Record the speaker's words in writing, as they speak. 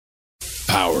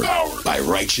Powered by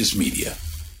Righteous Media.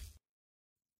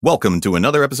 Welcome to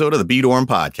another episode of the B-Dorm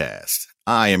Podcast.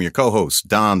 I am your co-host,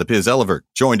 Don the Piz Elevert,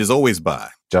 joined as always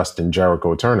by Justin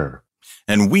Jericho Turner.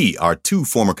 And we are two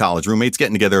former college roommates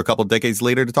getting together a couple decades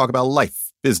later to talk about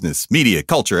life, business, media,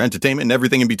 culture, entertainment, and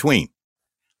everything in between.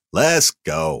 Let's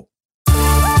go.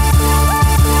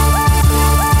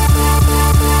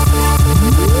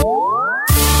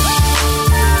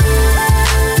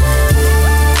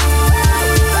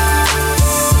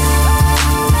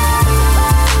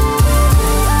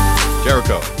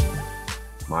 Jericho.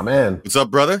 My man. What's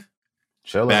up, brother?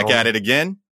 Chilling. Back at it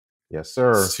again. Yes,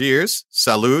 sir. Cheers.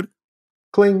 Salud.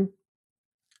 Cling.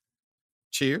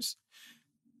 Cheers.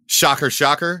 Shocker,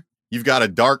 shocker. You've got a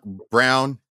dark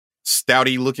brown,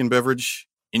 stouty looking beverage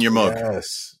in your mug.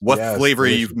 Yes. What flavor are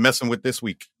you messing with this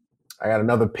week? I got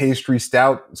another pastry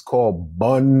stout. It's called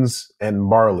Buns and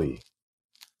Barley.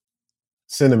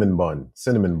 Cinnamon bun.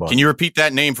 Can you repeat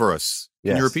that name for us?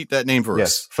 Yes. Can you repeat that name for us?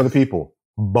 Yes, for the people.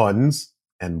 Buns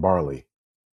and barley.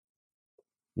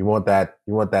 You want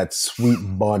that sweet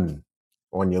bun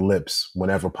on your lips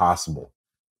whenever possible.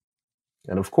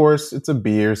 And of course, it's a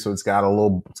beer, so it's got a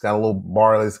little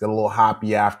barley, it's got a little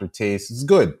hoppy aftertaste. It's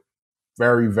good.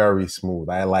 Very, very smooth.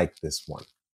 I like this one.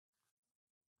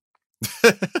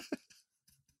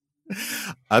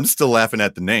 I'm still laughing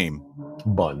at the name.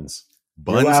 Buns.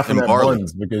 Buns you're laughing and at barley.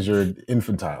 Buns because you're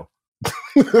infantile.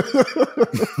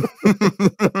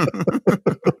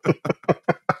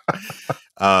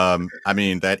 I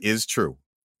mean, that is true.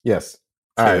 Yes.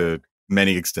 To All right.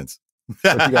 many extents.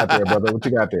 What you got there, brother? What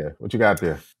you got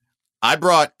there? I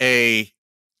got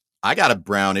a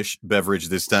brownish beverage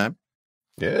this time.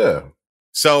 Yeah.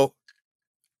 So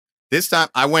this time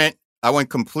I went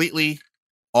completely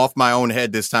off my own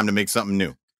head this time to make something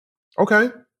new. Okay.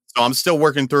 So I'm still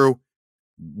working through.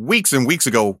 Weeks and weeks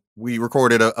ago, we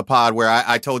recorded a pod where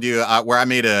I told you where I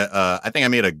made I think I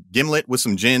made a gimlet with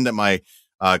some gin that my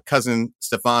cousin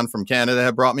Stefan from Canada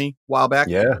had brought me a while back.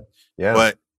 Yeah.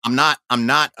 But I'm not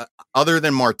other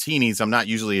than martinis, I'm not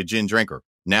usually a gin drinker.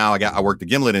 Now I worked the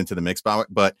gimlet into the mix,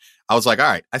 but I was like, all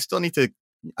right, I need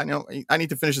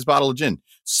to finish this bottle of gin.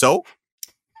 So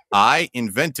I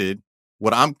invented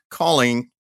what I'm calling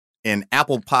an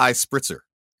apple pie spritzer.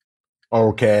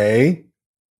 Okay.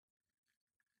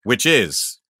 Which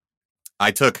is, I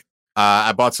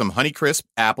bought some Honeycrisp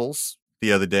apples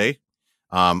the other day,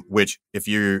 which if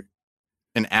you're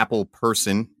an apple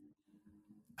person,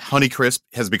 Honeycrisp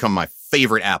has become my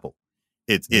favorite apple.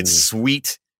 It's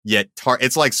sweet yet tart.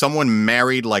 It's like someone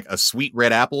married like a sweet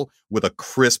red apple with a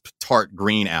crisp tart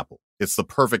green apple. It's the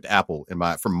perfect apple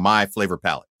for my flavor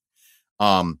palette.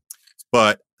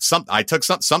 But I took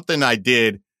something I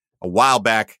did a while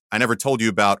back. I never told you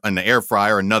about another air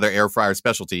fryer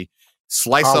specialty.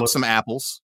 Slice up some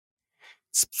apples,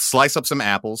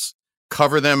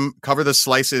 cover the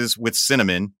slices with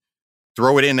cinnamon,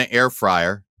 throw it in the air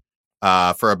fryer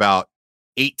for about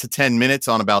 8 to 10 minutes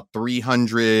on about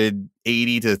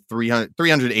 380 to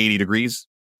 380 degrees.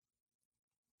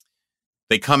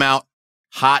 They come out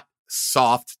hot,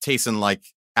 soft, tasting like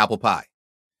apple pie.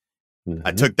 Mm-hmm.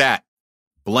 I took that,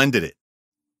 blended it,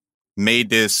 made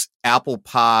this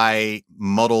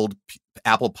muddled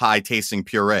apple pie tasting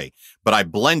puree, but I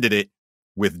blended it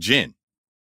with gin.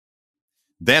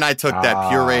 Then I took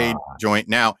that pureed joint.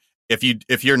 Now,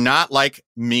 if you're not like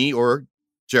me or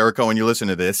Jericho and you listen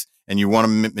to this and you want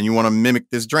to mimic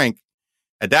this drink,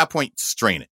 at that point,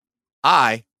 strain it.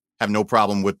 I have no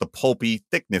problem with the pulpy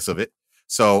thickness of it.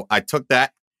 So I took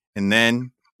that and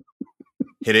then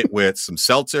hit it with some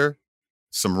seltzer,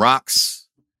 some rocks,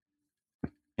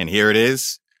 and here it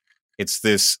is. It's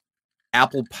this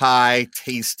apple pie,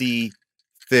 tasty,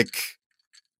 thick,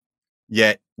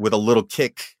 yet with a little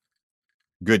kick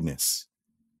goodness.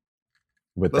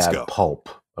 Let's go. Pulp,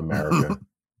 America.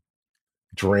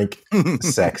 Drink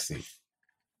sexy.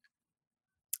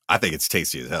 I think it's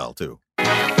tasty as hell, too.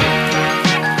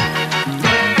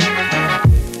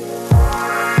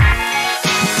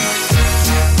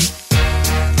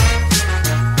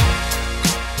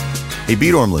 Hey,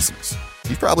 B-Dorm listeners,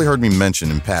 you've probably heard me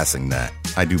mention in passing that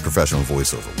I do professional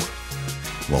voiceover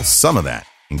work. Well, some of that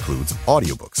includes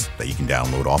audiobooks that you can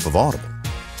download off of Audible.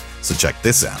 So check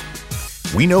this out.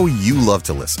 We know you love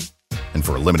to listen, and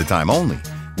for a limited time only,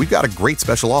 we've got a great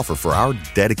special offer for our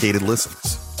dedicated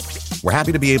listeners. We're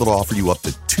happy to be able to offer you up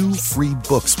to 2 free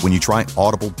books when you try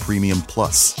Audible Premium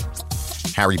Plus.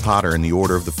 Harry Potter and the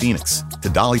Order of the Phoenix, to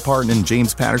Dolly Parton and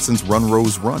James Patterson's Run,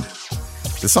 Rose, Run.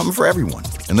 There's something for everyone,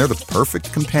 and they're the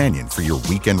perfect companion for your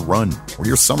weekend run or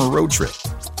your summer road trip.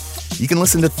 You can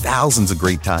listen to thousands of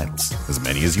great titles, as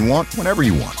many as you want, whenever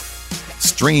you want.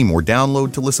 Stream or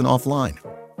download to listen offline.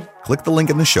 Click the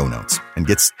link in the show notes and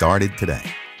get started today.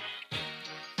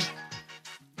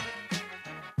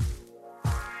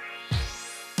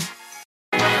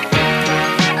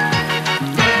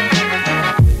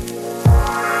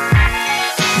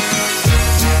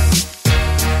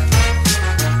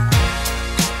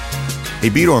 Hey,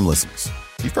 B-Dorm listeners,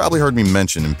 you've probably heard me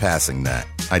mention in passing that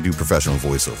I do professional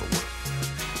voiceover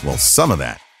work. Well, some of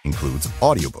that includes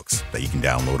audiobooks that you can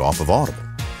download off of Audible.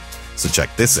 So check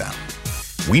this out.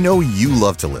 We know you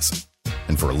love to listen,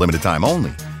 and for a limited time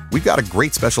only, we've got a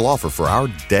great special offer for our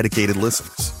dedicated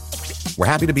listeners. We're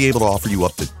happy to be able to offer you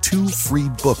up to 2 free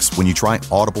books when you try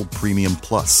Audible Premium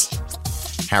Plus.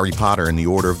 Harry Potter and the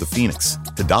Order of the Phoenix,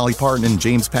 to Dolly Parton and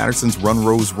James Patterson's Run,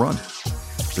 Rose, Run.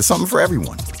 There's something for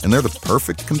everyone, and they're the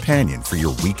perfect companion for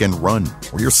your weekend run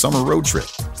or your summer road trip.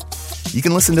 You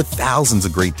can listen to thousands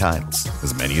of great titles,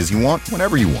 as many as you want,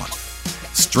 whenever you want.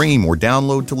 Stream or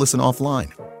download to listen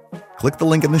offline. Click the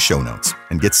link in the show notes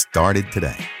and get started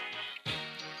today.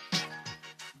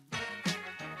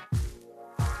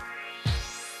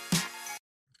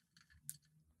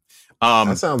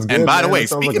 That sounds good. And by the way,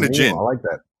 speaking speaking of gin, I like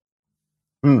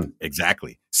that.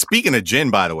 Exactly. Speaking of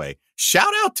gin, by the way,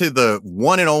 shout out to the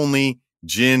one and only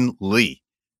Gin Lee,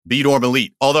 B-Dorm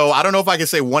Elite. Although I don't know if I can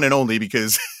say one and only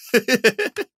because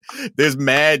there's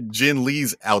mad Gin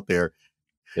Lees out there,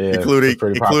 including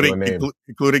the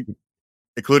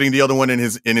other one in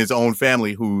his own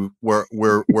family who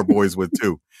we're boys with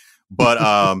too. But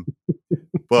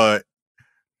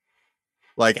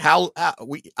like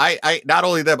I not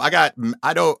only them, I got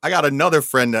another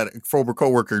friend, that former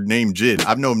coworker named Jid.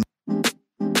 I've known.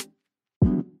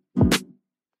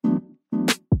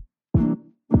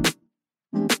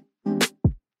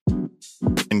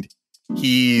 And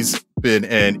he's been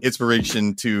an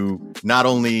inspiration to not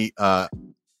only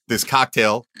this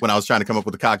cocktail when I was trying to come up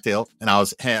with a cocktail, and I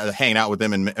was hanging out with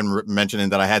him and mentioning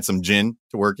that I had some gin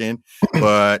to work in,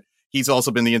 but he's also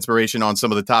been the inspiration on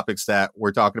some of the topics that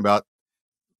we're talking about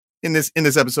in this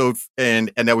episode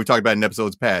and that we talked about in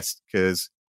episodes past,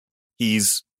 because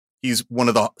he's one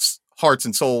of the hearts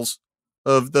and souls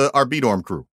of our B-Dorm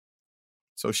crew.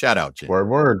 So shout out, Jim.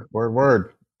 Word.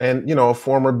 And, a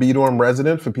former B-Dorm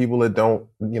resident, for people that don't,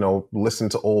 listen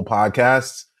to old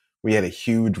podcasts, we had a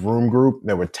huge room group.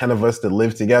 There were 10 of us that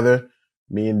lived together.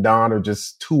 Me and Don are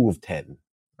just 2 of 10.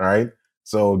 All right.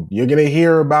 So you're going to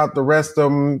hear about the rest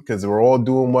of them because we're all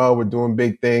doing well. We're doing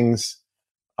big things.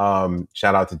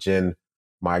 Shout out to Jen,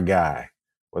 my guy.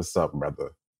 What's up,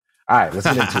 brother? All right, let's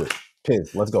get into it.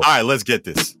 Piz, let's go. All right, let's get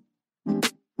this.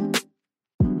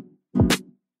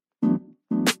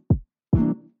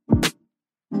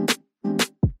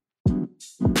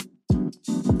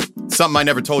 Something I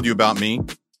never told you about me.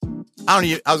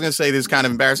 I was going to say this is kind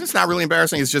of embarrassing. It's not really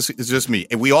embarrassing. It's just me.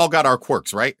 And we all got our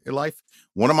quirks, right? In life.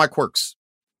 One of my quirks,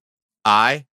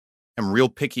 I am real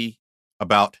picky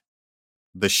about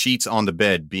the sheets on the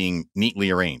bed being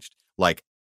neatly arranged. Like,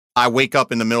 I wake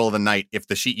up in the middle of the night if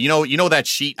the sheet, you know that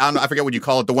sheet, I forget what you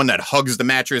call it, the one that hugs the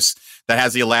mattress that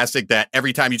has the elastic that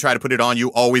every time you try to put it on,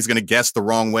 you always going to guess the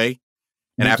wrong way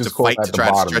and have to fight to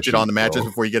try to stretch it on the mattress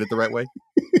before you get it the right way.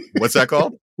 What's that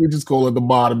called? We just call it the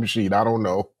bottom sheet. I don't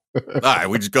know. All right,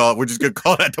 we're just gonna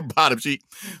call that the bottom sheet.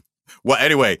 Well,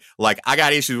 anyway, like I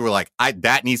got issues where like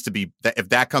that needs to be, if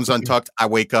that comes untucked, I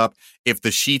wake up. If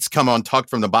the sheets come untucked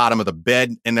from the bottom of the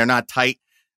bed and they're not tight,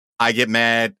 I get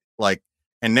mad. Like,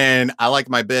 and then I like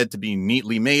my bed to be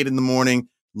neatly made in the morning,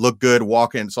 look good,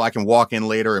 walk in, so I can walk in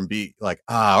later and be like,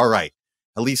 all right,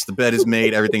 at least the bed is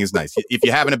made, everything is nice. If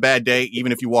you're having a bad day,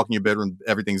 even if you walk in your bedroom,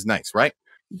 everything's nice, right?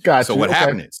 Gotcha. So what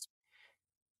happened is,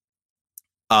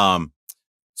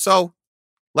 so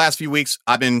last few weeks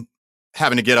I've been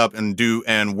having to get up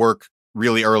and work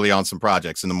really early on some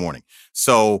projects in the morning.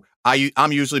 So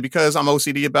I'm usually, because I'm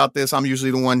OCD about this, I'm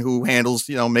usually the one who handles,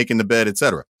 making the bed,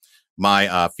 etc.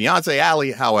 My fiance,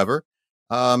 Allie, however,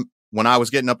 when I was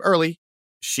getting up early,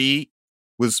 she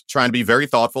was trying to be very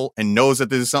thoughtful and knows that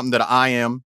this is something that I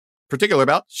am particular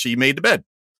about. She made the bed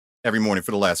every morning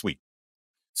for the last week.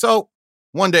 So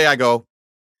one day I go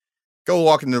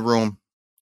walk in the room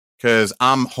because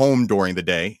I'm home during the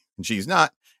day and she's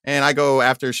not. And I go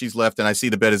after she's left and I see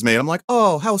the bed is made. I'm like,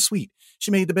 oh, how sweet. She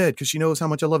made the bed because she knows how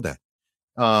much I love that.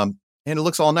 And it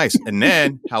looks all nice. And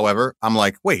then, however, I'm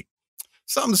like, wait,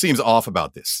 something seems off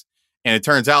about this. And it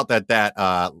turns out that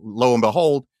lo and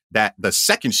behold, that the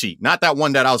second sheet, not that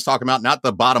one that I was talking about, not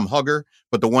the bottom hugger,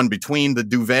 but the one between the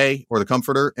duvet or the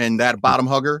comforter and that bottom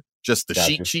hugger, just the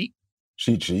sheet.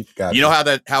 Sheet. Gotcha. You know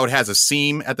how it has a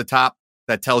seam at the top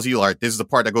that tells you, all right, this is the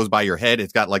part that goes by your head.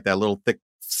 It's got like that little thick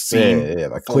seen. Yeah.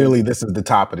 Like clearly this is the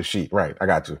top of the sheet. Right. I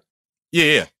got you.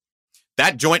 Yeah.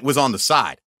 That joint was on the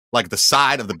side, like the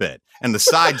side of the bed. And the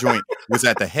side joint was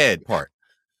at the head part.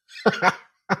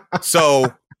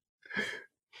 So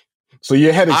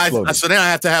your head exploded. So then I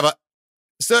have to have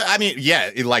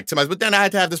but then I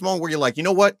had to have this moment where you're like, you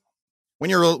know what? When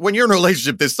you're in a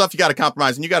relationship, there's stuff you got to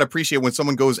compromise, and you got to appreciate when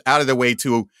someone goes out of their way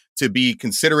to be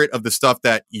considerate of the stuff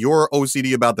that you're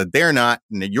OCD about that they're not,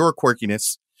 and your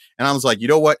quirkiness. And I was like, you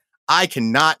know what? I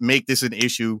cannot make this an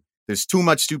issue. There's too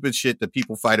much stupid shit that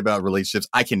people fight about in relationships.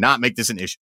 I cannot make this an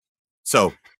issue.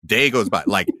 So day goes by.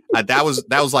 Like that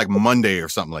was like Monday or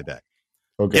something like that.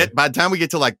 Okay. Yet by the time we get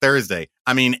to like Thursday,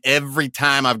 I mean, every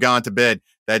time I've gone to bed,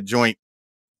 that joint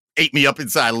ate me up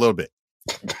inside a little bit.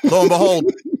 Lo and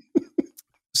behold.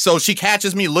 So she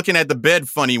catches me looking at the bed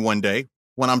funny one day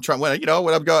when I'm coming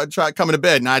to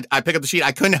bed, and I pick up the sheet.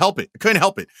 I couldn't help it.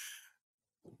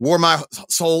 Wore my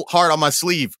soul heart on my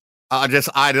sleeve. I just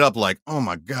eyed it up like, oh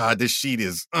my God, this sheet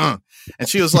is, And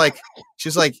she's like,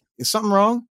 is something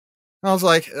wrong? And I was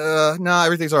like, no,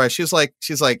 everything's all right. She's like,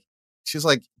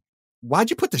 why'd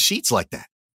you put the sheets like that?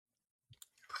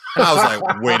 And I was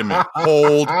like, wait a minute,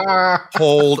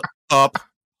 hold up.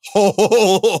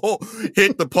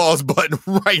 Hit the pause button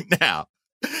right now.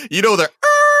 You know the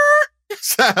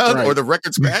sound or the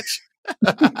record scratch?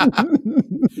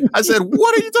 I said,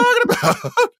 what are you talking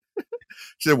about?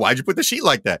 She said, why'd you put the sheet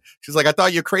like that? She's like, I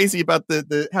thought you're crazy about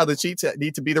the how the sheets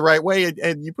need to be the right way,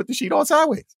 and you put the sheet on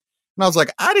sideways. And I was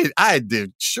like, I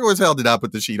did sure as hell did not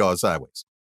put the sheet on sideways.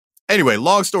 Anyway,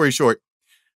 long story short,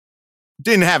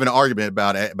 didn't have an argument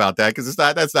about that because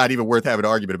that's not even worth having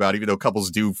an argument about, even though couples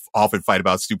do often fight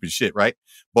about stupid shit, right?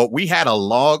 But we had a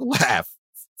long laugh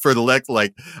for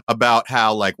the about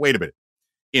how wait a minute,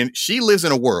 she lives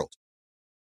in a world.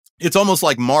 It's almost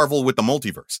like Marvel with the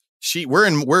multiverse.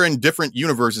 We're in different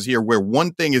universes here where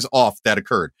one thing is off that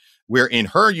occurred. Where in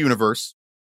her universe,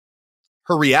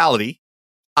 her reality,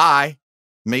 I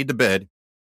made the bed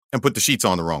and put the sheets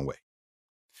on the wrong way.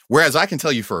 Whereas I can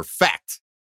tell you for a fact,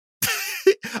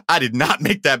 I did not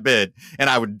make that bed,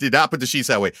 and did not put the sheets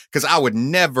that way, because I would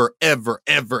never, ever,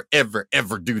 ever, ever,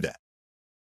 ever do that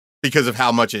because of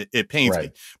how much it pains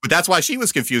me. But that's why she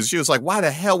was confused. She was like, why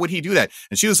the hell would he do that?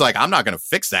 And she was like, I'm not going to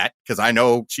fix that because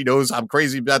she knows I'm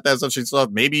crazy about that stuff. She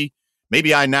thought maybe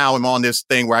I now am on this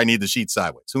thing where I need the sheets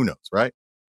sideways. Who knows, right?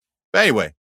 But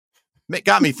anyway, it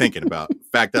got me thinking about the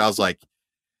fact that I was like,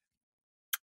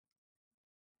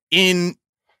 in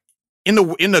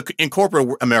corporate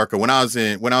America, when I was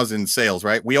in sales,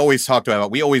 right? We always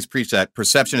preach that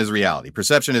perception is reality.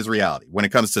 Perception is reality. When it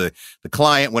comes to the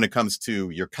client, when it comes to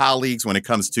your colleagues, when it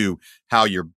comes to how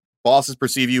your bosses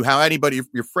perceive you, how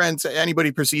your friends,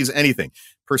 anybody perceives anything.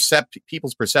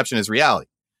 People's perception is reality.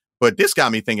 But this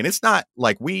got me thinking, it's not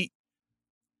like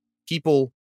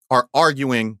people are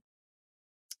arguing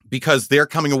because they're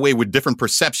coming away with different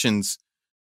perceptions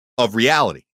of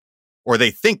reality. Or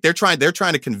they think they're trying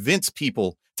to convince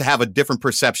people to have a different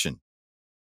perception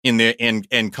in their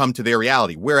and come to their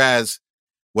reality. Whereas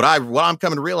what I'm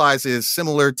coming to realize is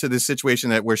similar to this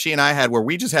situation where she and I had, where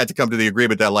we just had to come to the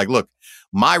agreement that look,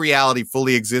 my reality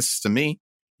fully exists to me.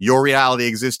 Your reality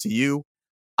exists to you.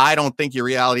 I don't think your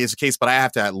reality is the case, but I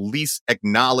have to at least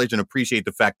acknowledge and appreciate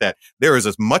the fact that there is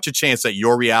as much a chance that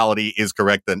your reality is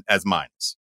correct as mine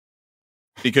is.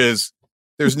 Because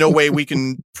there's no way we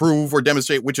can prove or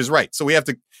demonstrate which is right. So we have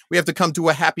to come to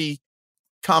a happy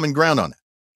common ground on that.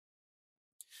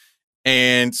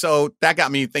 And so that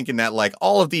got me thinking that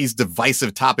all of these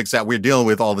divisive topics that we're dealing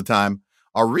with all the time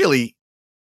are really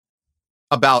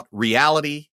about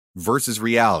reality versus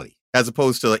reality, as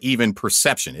opposed to even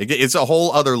perception. It's a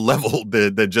whole other level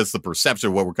than just the perception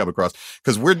of what we're coming across,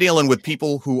 because we're dealing with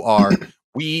people who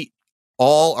we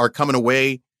all are coming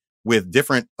away with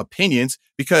different opinions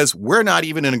because we're not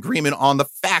even in agreement on the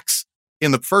facts in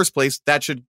the first place that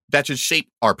should shape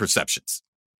our perceptions.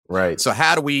 Right. So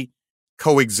how do we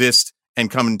coexist and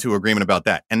come into agreement about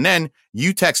that? And then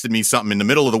you texted me something in the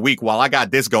middle of the week while I got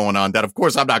this going on that, of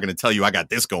course, I'm not going to tell you I got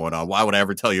this going on. Why would I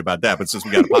ever tell you about that? But since we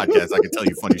got a podcast, I can tell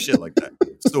you funny shit like that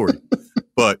story.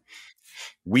 But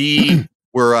we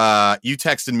were, you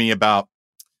texted me about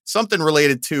something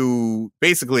related to,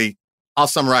 basically, I'll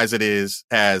summarize it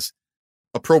as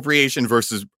appropriation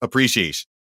versus appreciation,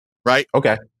 right?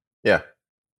 Okay. Yeah.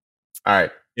 All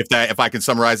right. If I can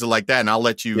summarize it like that, and I'll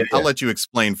let you let you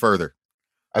explain further.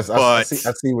 I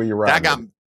see where you're right.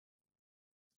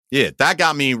 That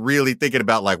got me really thinking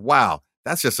about wow,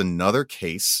 that's just another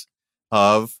case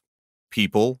of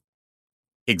people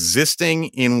existing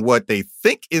in what they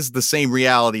think is the same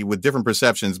reality with different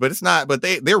perceptions, but it's not. But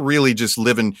they're really just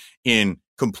living in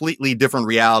completely different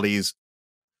realities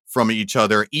from each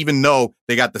other, even though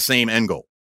they got the same end goal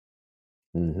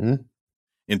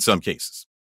in some cases.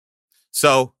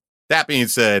 So that being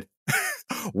said,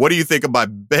 what do you think of my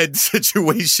bed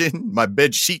situation, my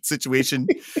bed sheet situation?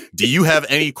 Do you have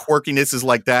any quirkinesses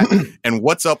like that? And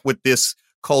what's up with this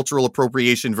cultural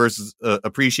appropriation versus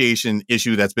appreciation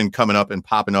issue that's been coming up and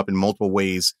popping up in multiple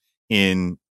ways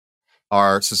in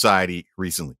our society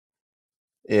recently?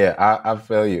 Yeah, I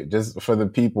feel you. Just for the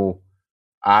people,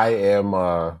 I'm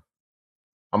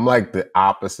like the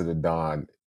opposite of Don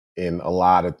in a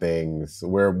lot of things.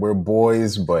 We're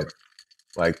boys, but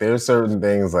like there's certain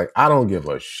things like I don't give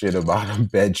a shit about a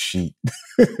bed sheet.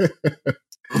 This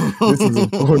is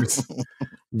of course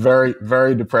very,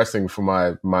 very depressing for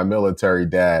my military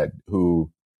dad who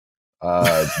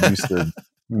used to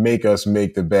make us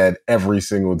make the bed every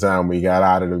single time we got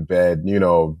out of the bed. You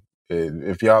know,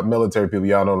 if y'all military people,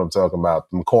 y'all know what I'm talking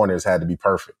about. The corners had to be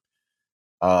perfect.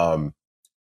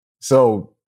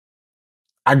 So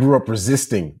I grew up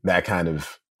resisting that kind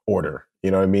of order. You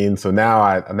know what I mean? So now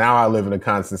I live in a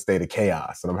constant state of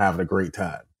chaos and I'm having a great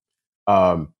time.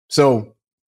 So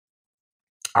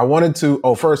I wanted to,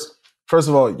 first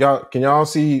of all, can y'all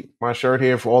see my shirt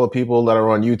here for all the people that are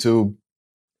on YouTube?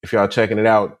 If y'all checking it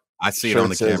out, I see it on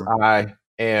the camera. I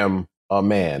am a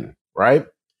man, right?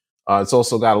 It's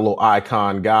also got a little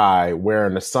icon guy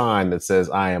wearing a sign that says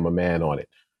I am a man on it.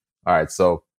 All right.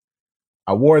 So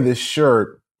I wore this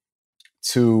shirt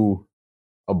to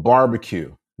a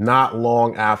barbecue not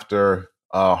long after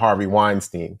Harvey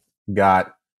Weinstein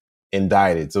got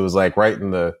indicted. So it was like right in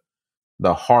the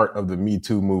heart of the Me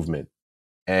Too movement.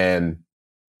 And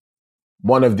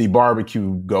one of the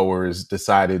barbecue goers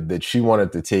decided that she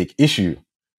wanted to take issue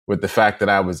with the fact that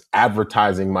I was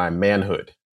advertising my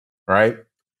manhood, right?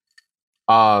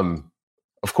 Of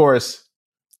course,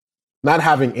 not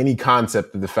having any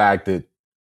concept of the fact that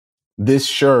this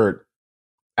shirt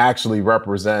actually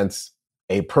represents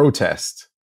a protest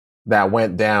that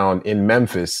went down in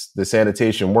Memphis. The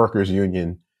Sanitation Workers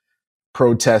Union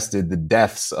protested the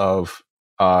deaths of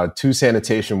 2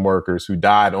 sanitation workers who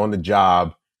died on the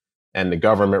job, and the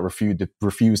government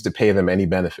refused to pay them any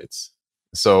benefits.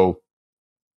 So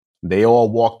they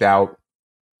all walked out.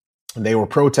 They were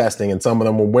protesting, and some of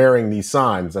them were wearing these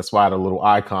signs. That's why the little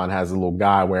icon has a little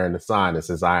guy wearing the sign that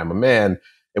says, I am a man.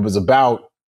 It was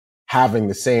about having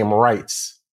the same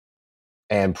rights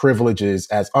and privileges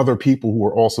as other people who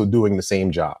were also doing the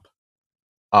same job.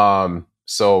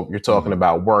 So you're talking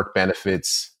about work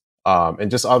benefits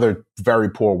and just other very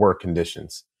poor work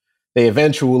conditions. They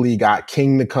eventually got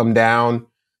King to come down.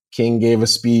 King gave a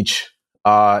speech,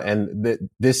 and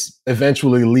this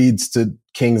eventually leads to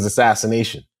King's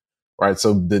assassination, right?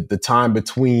 So the time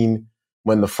between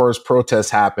when the first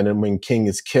protest happened and when King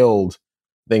is killed,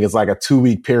 I think it's like a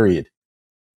 2-week period.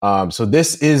 So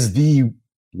this is the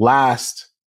last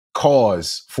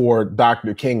cause for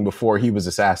Dr. King before he was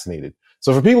assassinated.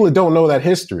 So for people that don't know that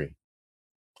history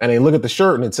and they look at the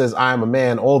shirt and it says, I am a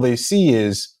man, all they see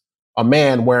is a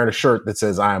man wearing a shirt that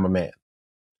says, I am a man.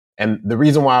 And the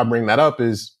reason why I bring that up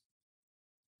is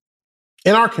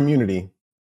in our community,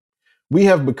 we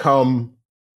have become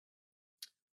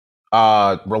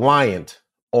reliant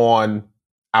on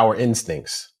our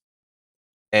instincts.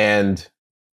 And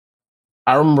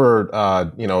I remember,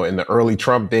 in the early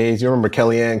Trump days, you remember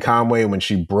Kellyanne Conway when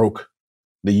she broke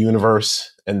the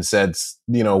universe and said,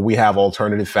 we have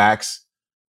alternative facts.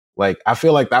 Like, I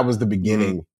feel like that was the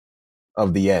beginning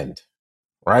of the end,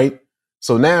 right?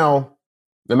 So now,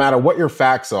 no matter what your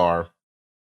facts are,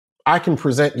 I can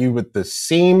present you with the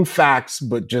same facts,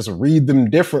 but just read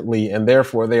them differently. And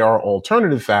therefore, they are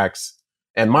alternative facts.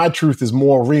 And my truth is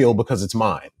more real because it's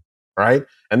mine, right?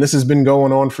 And this has been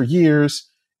going on for years.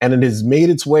 And it has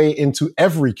made its way into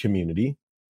every community,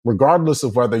 regardless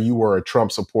of whether you were a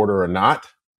Trump supporter or not,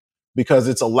 because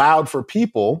it's allowed for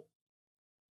people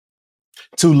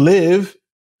to live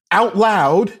out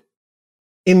loud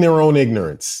in their own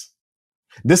ignorance.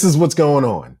 This is what's going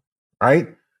on, right?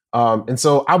 And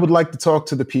so I would like to talk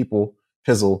to the people,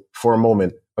 Pizzle, for a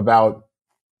moment about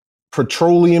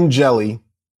petroleum jelly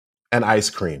and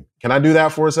ice cream. Can I do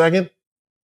that for a second?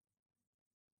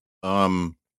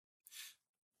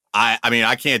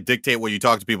 I can't dictate what you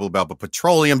talk to people about, but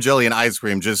petroleum jelly and ice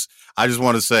cream, I just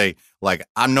want to say, like,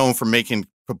 I'm known for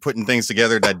putting things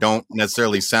together that don't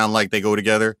necessarily sound like they go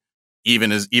together,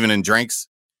 even in drinks.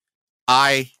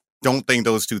 I don't think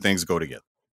those two things go together.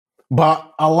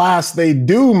 But alas, they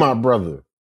do, my brother,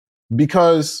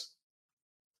 because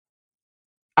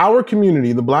Our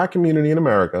community, the Black community in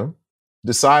America,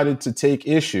 decided to take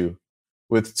issue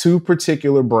with two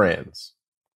particular brands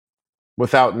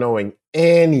without knowing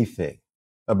anything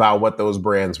about what those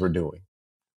brands were doing.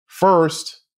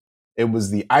 First, it was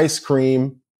the ice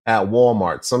cream at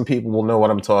Walmart. Some people will know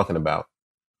what I'm talking about.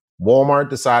 Walmart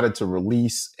decided to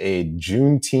release a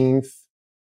Juneteenth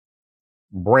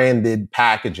branded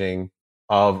packaging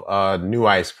of a new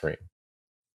ice cream.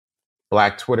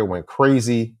 Black Twitter went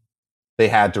crazy. They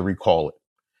had to recall it.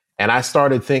 And I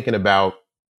started thinking about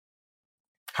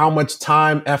how much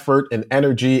time, effort, and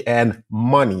energy and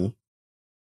money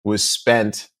was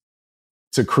spent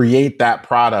to create that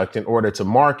product in order to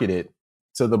market it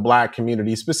to the Black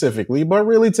community specifically, but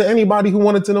really to anybody who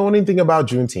wanted to know anything about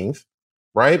Juneteenth,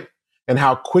 right? And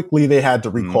how quickly they had to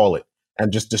recall it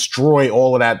and just destroy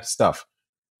all of that stuff.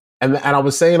 And I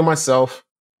was saying to myself,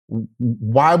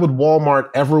 why would Walmart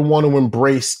ever want to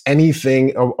embrace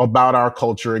anything about our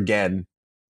culture again?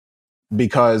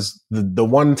 Because the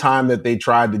one time that they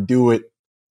tried to do it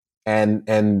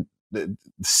and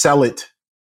sell it,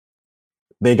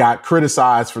 they got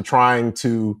criticized for trying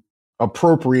to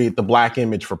appropriate the Black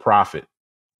image for profit,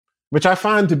 which I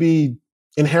find to be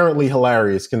inherently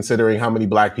hilarious considering how many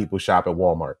Black people shop at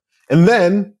Walmart. And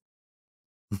then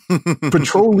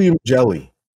petroleum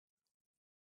jelly.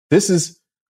 This is,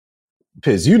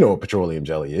 Piz, you know what petroleum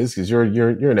jelly is because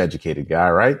you're an educated guy,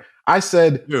 right? I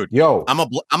said, dude, yo, I'm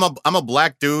a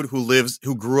Black dude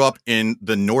who grew up in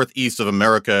the northeast of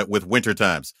America with winter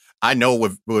times. I know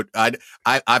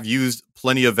I've used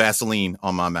plenty of Vaseline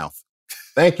on my mouth.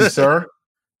 Thank you, sir.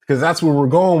 Because that's where we're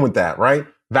going with that, right?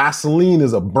 Vaseline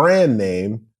is a brand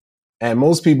name, and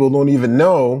most people don't even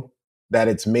know that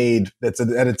it's made, that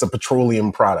it's a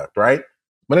petroleum product, right?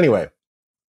 But anyway,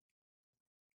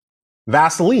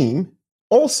 Vaseline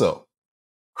also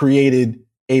created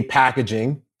a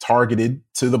packaging targeted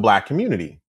to the Black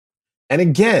community. And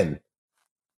again,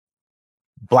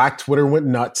 Black Twitter went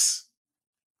nuts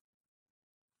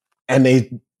and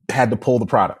they had to pull the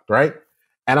product, right?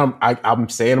 And I'm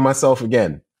saying to myself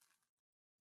again,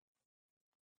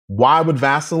 why would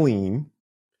Vaseline,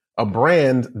 a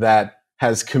brand that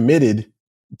has committed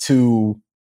to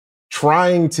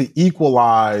trying to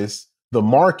equalize the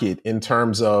market in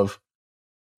terms of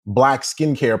Black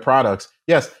skincare products?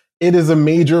 Yes, it is a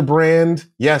major brand.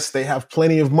 Yes, they have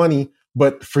plenty of money,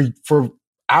 but for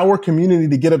our community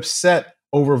to get upset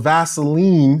over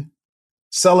Vaseline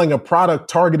selling a product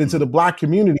targeted to the Black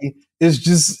community is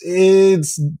just,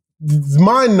 it's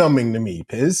mind-numbing to me,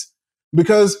 Piz,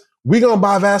 because we're going to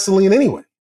buy Vaseline anyway,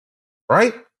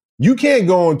 right? You can't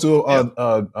go into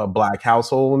a Black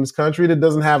household in this country that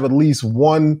doesn't have at least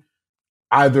one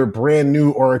either brand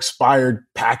new or expired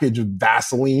package of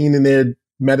Vaseline in their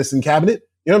medicine cabinet.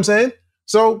 You know what I'm saying?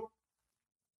 So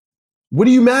what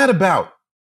are you mad about?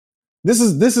 This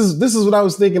is what I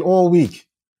was thinking all week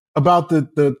about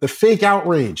the fake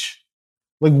outrage.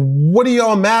 Like, what are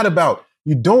y'all mad about?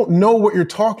 You don't know what you're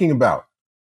talking about.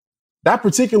 That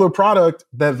particular product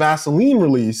that Vaseline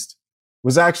released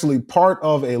was actually part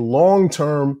of a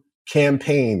long-term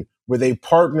campaign where they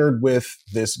partnered with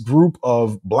this group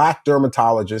of Black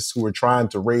dermatologists who were trying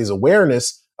to raise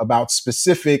awareness about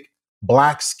specific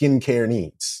Black skincare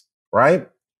needs, right?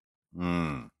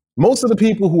 Most of the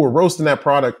people who were roasting that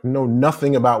product know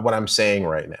nothing about what I'm saying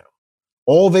right now.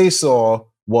 All they saw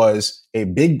was a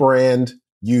big brand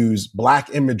use Black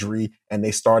imagery and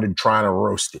they started trying to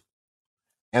roast it.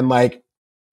 And like,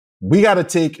 we got to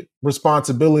take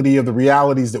responsibility of the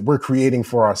realities that we're creating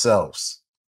for ourselves.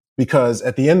 Because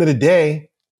at the end of the day,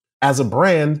 as a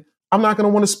brand, I'm not going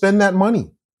to want to spend that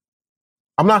money.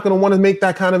 I'm not going to want to make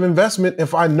that kind of investment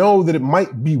if I know that it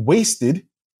might be wasted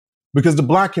because the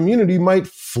Black community might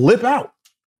flip out.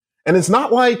 And it's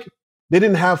not like they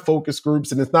didn't have focus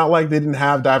groups, and it's not like they didn't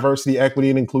have diversity, equity,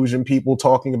 and inclusion people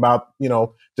talking about,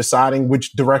 deciding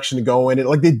which direction to go in. It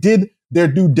like they did their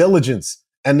due diligence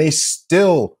and they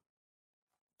still,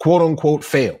 quote unquote,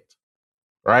 failed.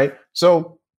 Right.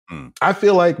 So I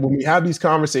feel like when we have these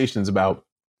conversations about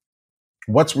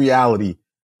what's reality,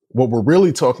 what we're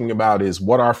really talking about is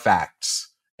what are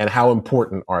facts and how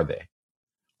important are they?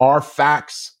 Are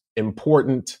facts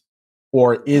important,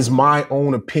 or is my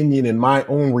own opinion and my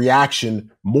own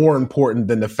reaction more important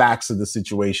than the facts of the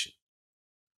situation?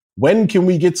 When can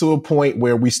we get to a point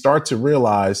where we start to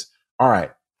realize, all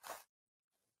right,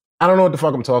 I don't know what the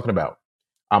fuck I'm talking about.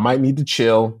 I might need to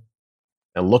chill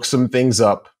and look some things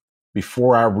up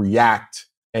before I react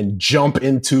and jump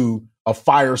into a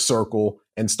fire circle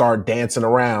and start dancing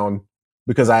around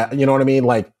because you know what I mean?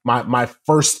 Like my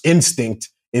first instinct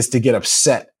is to get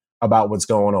upset about what's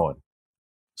going on.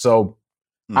 So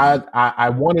I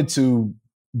wanted to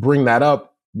bring that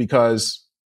up because,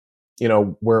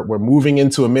 we're moving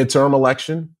into a midterm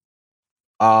election.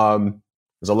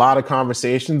 There's a lot of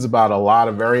conversations about a lot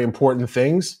of very important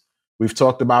things we've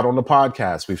talked about on the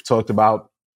podcast. We've talked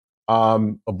about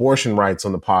abortion rights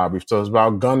on the pod. We've talked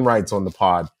about gun rights on the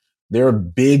pod. There are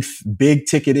big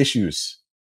ticket issues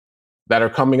that are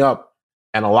coming up,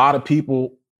 and a lot of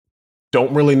people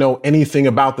don't really know anything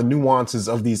about the nuances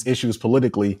of these issues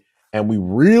politically. And we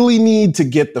really need to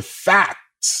get the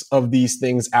facts of these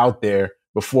things out there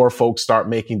before folks start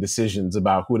making decisions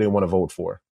about who they want to vote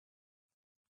for.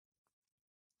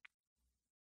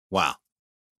 Wow.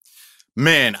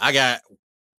 Man, I got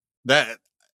that.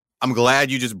 I'm glad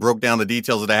you just broke down the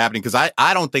details of that happening, because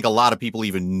I don't think a lot of people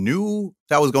even knew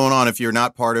that was going on if you're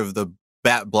not part of the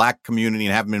Black community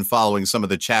and haven't been following some of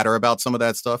the chatter about some of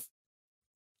that stuff.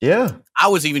 Yeah. I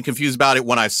was even confused about it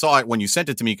when I saw it, when you sent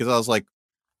it to me, because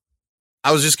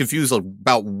I was just confused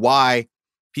about why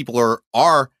people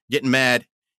are getting mad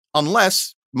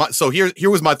unless so here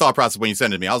was my thought process when you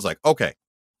sent it to me. I was like, okay,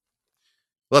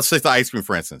 let's take the ice cream,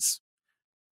 for instance.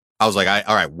 I was like,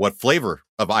 all right, what flavor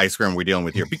of ice cream are we dealing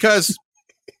with here? Because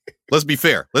let's be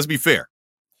fair.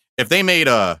 If they made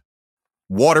a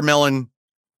watermelon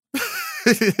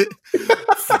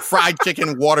fried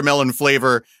chicken watermelon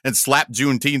flavor and slapped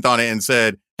Juneteenth on it and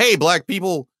said, hey, Black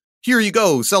people, here you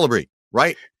go, celebrate,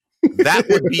 right? That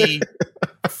would be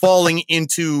falling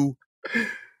into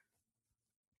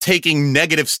taking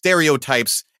negative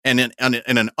stereotypes and in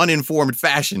an uninformed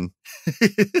fashion.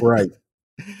 Right.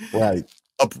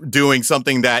 Doing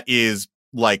something that is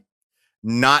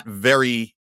not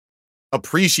very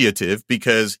appreciative,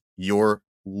 because you're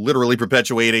literally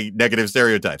perpetuating negative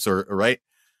stereotypes,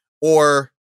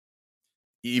 or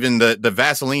even the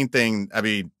Vaseline thing. I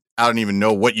mean, I don't even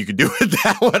know what you could do with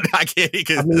that one. I can't.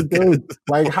 Dude,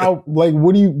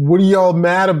 what are y'all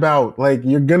mad about?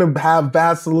 You're gonna have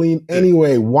Vaseline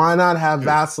anyway. Why not have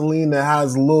Vaseline that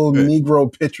has little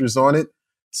Negro pictures on it,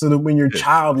 so that when your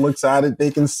child looks at it, they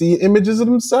can see images of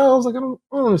themselves? I don't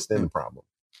understand the problem.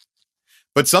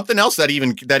 But something else that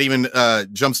even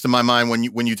jumps to my mind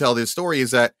when you tell this story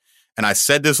is that, and I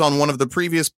said this on one of the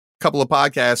previous couple of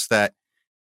podcasts, that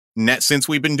since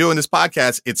we've been doing this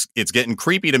podcast, it's getting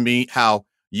creepy to me how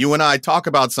you and I talk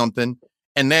about something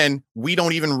and then we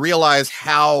don't even realize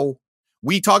how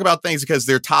we talk about things because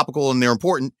they're topical and they're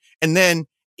important. And then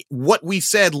what we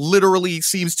said literally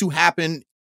seems to happen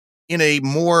in a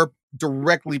more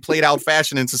directly played out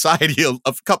fashion in society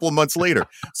a couple of months later.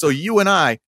 So you and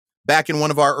I, back in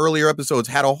one of our earlier episodes,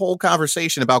 had a whole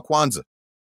conversation about Kwanzaa.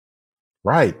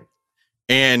 Right.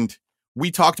 And we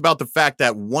talked about the fact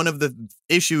that one of the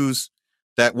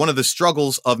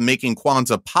struggles of making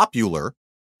Kwanzaa popular,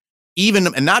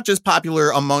 and not just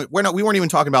popular we weren't even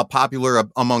talking about popular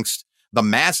amongst the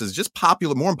masses, just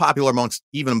more popular amongst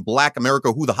even Black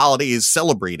America, who the holiday is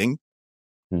celebrating.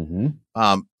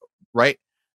 Mm-hmm. Right.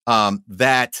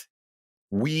 That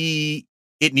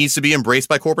it needs to be embraced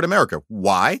by corporate America.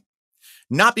 Why?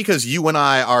 Not because you and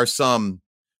I are some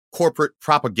corporate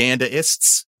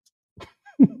propagandaists.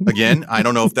 Again, I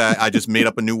don't know if I just made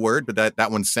up a new word, but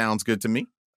that one sounds good to me.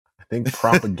 I think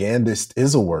propagandist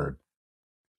is a word.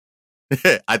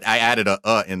 I added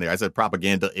a in there. I said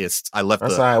propagandaists. I left.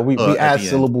 That's all right. We add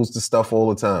syllables to stuff all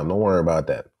the time. Don't worry about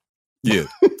that. Yeah.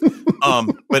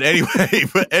 But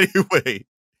anyway,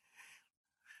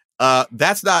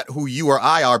 that's not who you or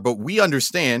I are, but we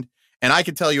understand. And I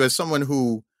can tell you, as someone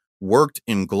who worked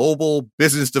in global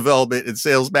business development and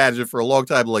sales management for a long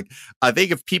time, I think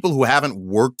if people who haven't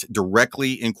worked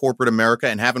directly in corporate America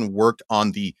and haven't worked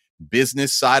on the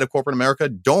business side of corporate America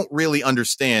don't really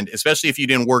understand, especially if you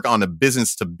didn't work on the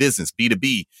business to business,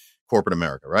 B2B corporate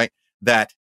America, right?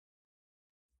 That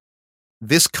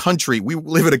this country, we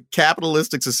live in a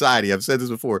capitalistic society. I've said this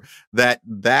before, that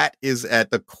is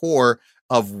at the core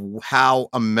of how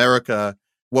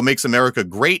what makes America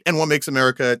great and what makes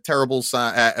America terrible,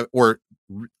 or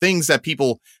things that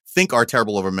people think are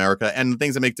terrible of America, and the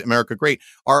things that make America great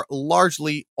are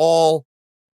largely all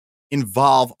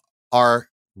involve our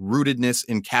rootedness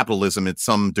in capitalism at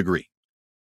some degree.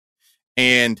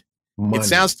 And it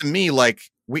sounds to me like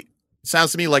we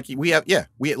have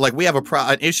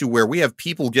an issue where we have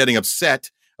people getting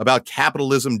upset about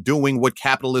capitalism doing what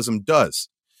capitalism does.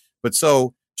 But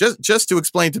so just to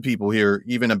explain to people here,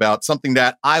 even about something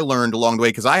that I learned along the way,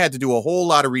 because I had to do a whole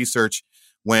lot of research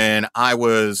when I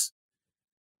was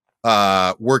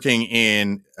working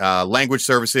in language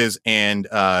services and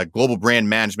global brand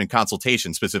management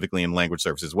consultation, specifically in language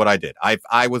services. What I did,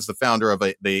 I was the founder of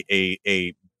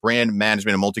a brand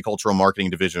management and multicultural marketing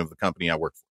division of the company I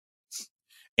worked for.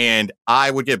 And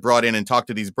I would get brought in and talk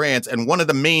to these brands. And one of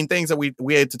the main things that we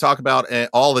had to talk about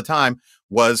all the time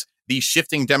was the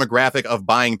shifting demographic of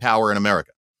buying power in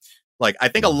America. Like, I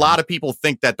think a lot of people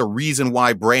think that the reason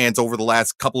why brands over the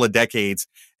last couple of decades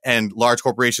and large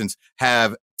corporations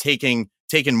have taken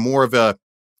more of a,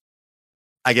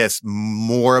 I guess,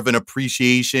 more of an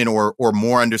appreciation or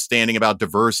more understanding about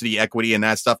diversity, equity, and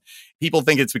that stuff. People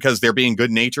think it's because they're being good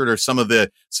natured, or some of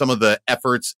the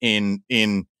efforts in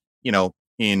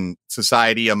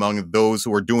society among those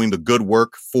who are doing the good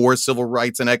work for civil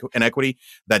rights and equity,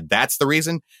 that's the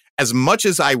reason. As much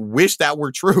as I wish that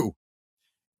were true,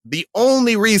 the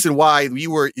only reason why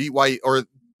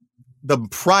the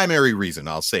primary reason,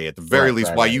 I'll say at the very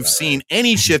least, why you've seen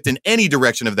any shift in any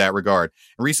direction of that regard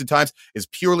in recent times is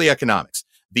purely economics.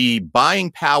 The buying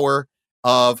power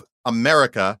of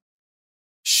America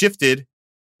shifted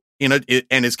and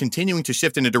is continuing to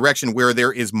shift in a direction where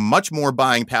there is much more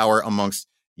buying power amongst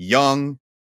young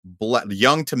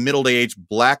to middle-aged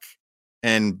Black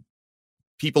and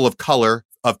people of color,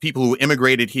 of people who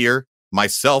immigrated here,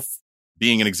 myself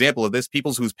being an example of this,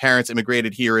 people whose parents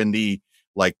immigrated here in the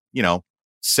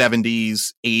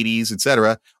 70s, 80s,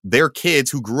 etc. Their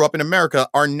kids who grew up in America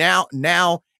are now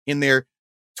in their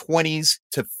 20s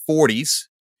to 40s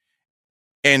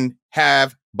and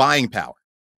have buying power.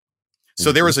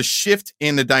 So there was a shift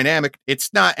in the dynamic. It's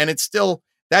still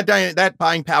that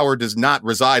buying power does not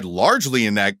reside largely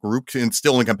in that group, and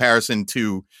still in comparison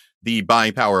to the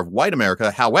buying power of white America.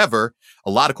 However,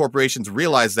 a lot of corporations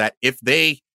realize that if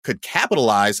they could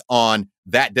capitalize on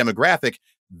that demographic,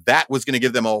 that was going to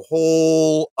give them a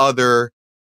whole other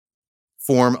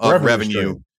form of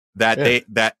revenue that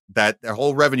their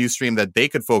whole revenue stream that they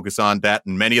could focus on, that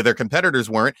many of their competitors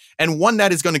weren't, and one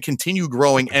that is going to continue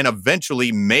growing and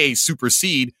eventually may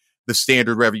supersede the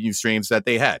standard revenue streams that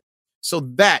they had. So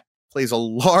that plays a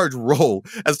large role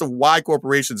as to why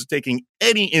corporations are taking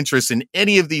any interest in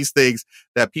any of these things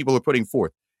that people are putting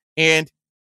forth. And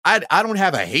I don't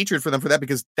have a hatred for them for that,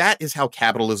 because that is how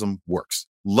capitalism works.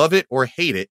 Love it or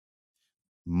hate it,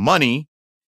 money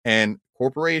and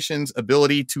corporations'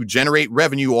 ability to generate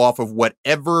revenue off of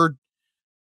whatever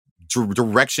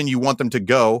direction you want them to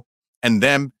go, and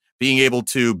them being able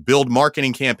to build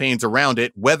marketing campaigns around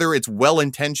it, whether it's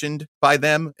well-intentioned by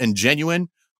them and genuine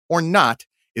or not,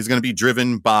 is going to be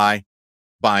driven by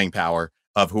buying power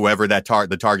of whoever the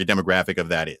target demographic of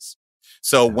that is.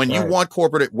 So when you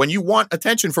want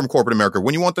attention from corporate America,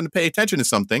 when you want them to pay attention to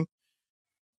something,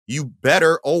 you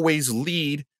better always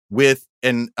lead with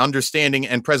an understanding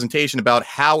and presentation about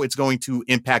how it's going to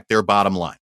impact their bottom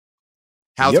line,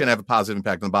 how it's going to have a positive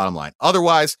impact on the bottom line.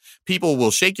 Otherwise, people will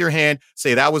shake your hand,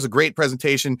 say that was a great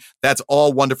presentation, that's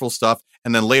all wonderful stuff,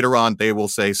 and then later on they will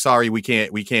say, sorry, we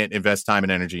can't invest time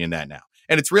and energy in that now.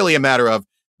 And it's really a matter of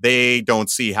they don't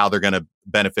see how they're going to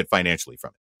benefit financially from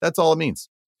it. That's all it means.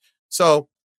 So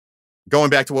going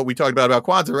back to what we talked about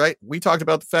Kwanzaa, right? We talked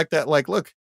about the fact that, like,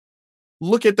 look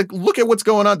at what's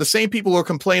going on. The same people who are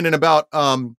complaining about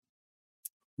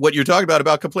what you're talking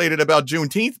about complaining about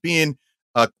Juneteenth being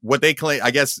what they claim,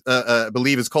 I guess,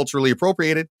 believe is culturally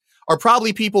appropriated, are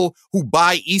probably people who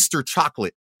buy Easter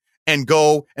chocolate and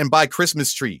go and buy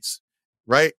Christmas trees,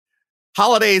 right?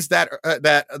 Holidays that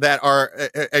are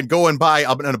and go and buy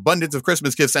an abundance of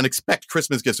Christmas gifts and expect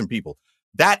Christmas gifts from people.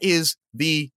 That is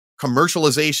the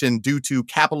commercialization due to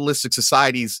capitalistic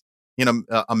societies in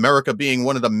America being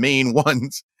one of the main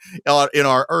ones in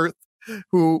our earth,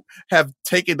 who have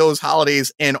taken those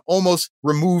holidays and almost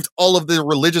removed all of the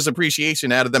religious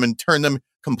appreciation out of them and turned them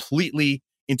completely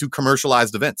into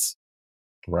commercialized events.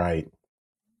 Right.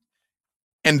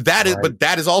 And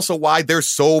that is also why they're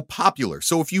so popular.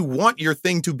 So if you want your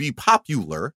thing to be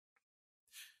popular,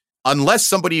 unless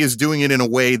somebody is doing it in a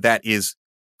way that is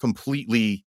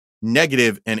completely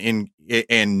negative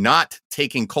and not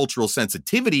taking cultural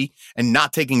sensitivity and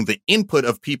not taking the input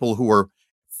of people who are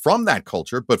from that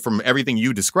culture, but from everything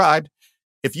you described,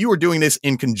 if you were doing this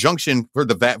in conjunction for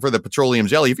the petroleum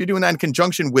jelly, if you're doing that in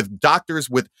conjunction with doctors,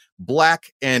 with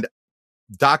Black and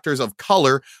doctors of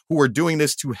color who are doing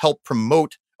this to help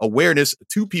promote awareness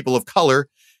to people of color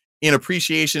in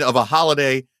appreciation of a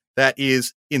holiday that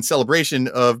is in celebration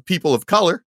of people of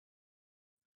color,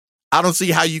 I don't see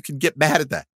how you can get mad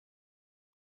at that.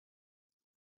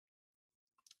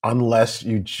 Unless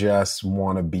you just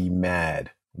want to be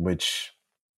mad, which,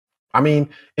 I mean,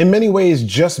 in many ways,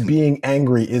 just being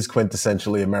angry is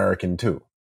quintessentially American too,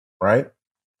 right?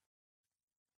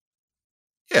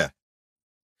 Yeah.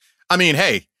 I mean,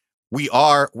 hey, we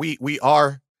are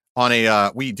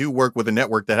on we do work with a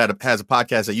network that has a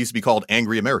podcast that used to be called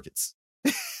Angry Americans.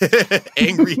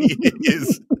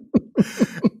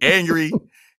 Angry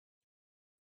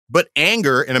But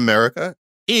anger in America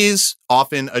is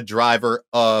often a driver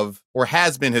of, or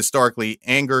has been historically,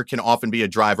 anger can often be a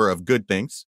driver of good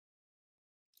things.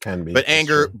 Can be. But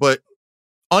anger, but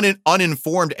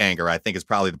uninformed anger, I think, is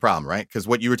probably the problem, right? Because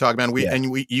what you were talking about,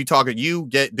 you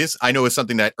get this, I know is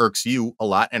something that irks you a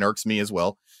lot and irks me as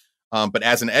well. But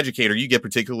as an educator, you get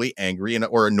particularly angry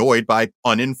or annoyed by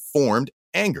uninformed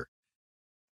anger.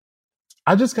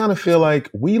 I just kind of feel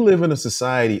like we live in a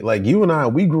society, like you and I,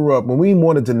 we grew up when we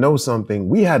wanted to know something,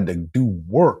 we had to do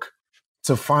work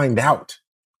to find out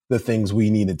the things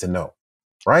we needed to know,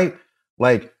 right?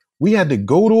 Like we had to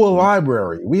go to a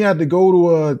library, we had to go to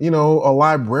a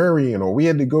librarian, or we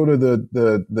had to go to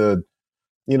the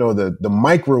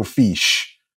microfiche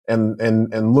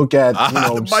and look at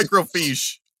the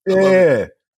microfiche. Yeah,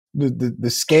 the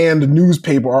scanned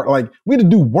newspaper art. Like we had to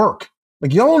do work.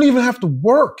 Like y'all don't even have to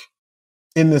work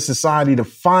in this society to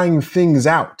find things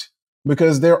out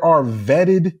because there are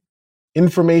vetted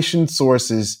information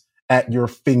sources at your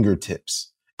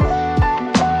fingertips.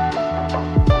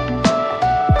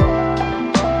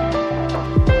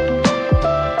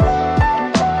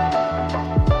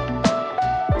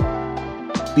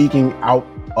 Speaking out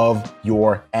of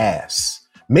your ass.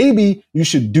 Maybe you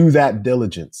should do that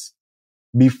diligence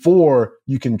before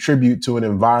you contribute to an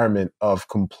environment of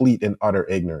complete and utter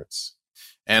ignorance.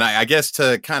 And I guess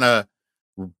to kind of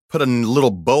put a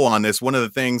little bow on this, one of the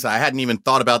things I hadn't even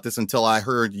thought about this until I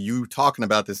heard you talking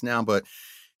about this now, but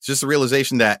it's just a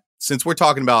realization that since we're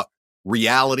talking about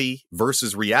reality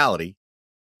versus reality,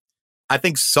 I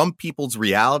think some people's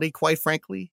reality, quite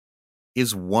frankly,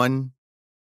 is one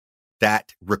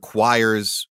that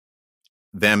requires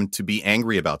them to be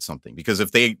angry about something. Because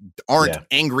if they aren't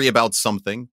angry about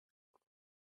something,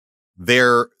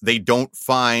 they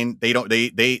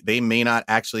may not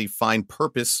actually find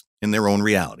purpose in their own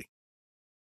reality.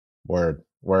 Word.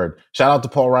 Shout out to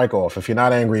Paul Rykoff. If you're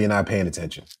not angry, you're not paying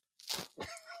attention.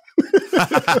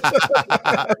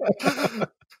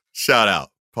 Shout out,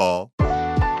 Paul.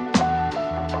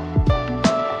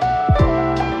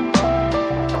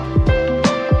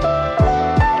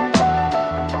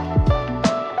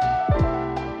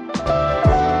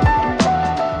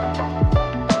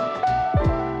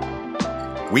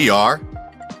 We are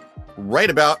right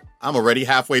about, I'm already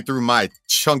halfway through my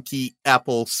chunky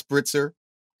apple spritzer.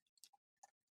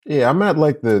 Yeah, I'm at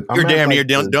like the... You're damn near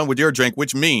done with your drink,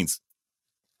 which means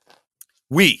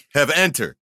we have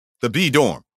entered the B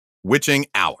Dorm Witching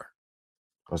Hour.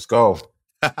 Let's go.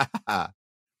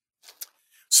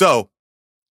 So,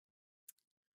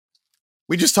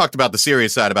 we just talked about the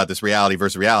serious side about this reality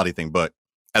versus reality thing, but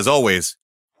as always,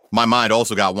 my mind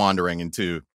also got wandering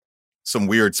into some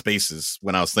weird spaces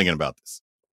when I was thinking about this.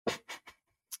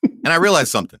 And I realized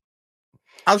something.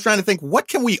 I was trying to think, what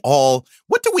do we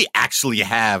actually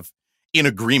have in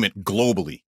agreement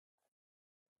globally?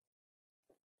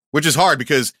 Which is hard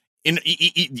because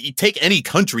you take any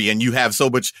country and you have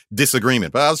so much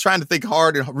disagreement. But I was trying to think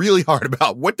really hard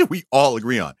about what do we all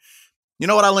agree on? You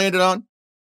know what I landed on?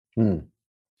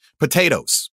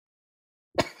 Potatoes.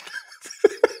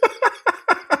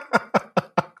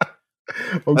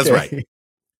 Okay. That's right.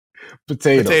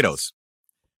 Potatoes.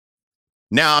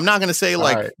 Now, I'm not going to say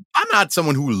I'm not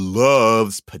someone who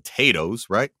loves potatoes,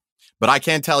 right? But I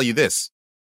can tell you this.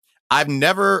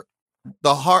 The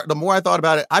more I thought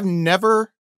about it, I've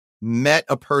never met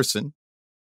a person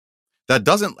that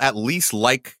doesn't at least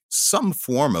like some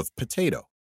form of potato.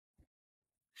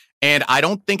 And I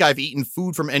don't think I've eaten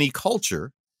food from any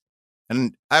culture.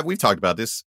 And we've talked about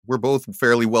this. We're both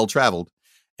fairly well-traveled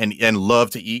and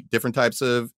love to eat different types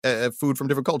of food from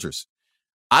different cultures.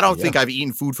 I don't think I've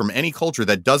eaten food from any culture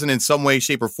that doesn't in some way,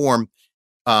 shape, or form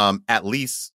at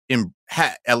least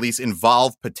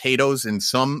involve potatoes in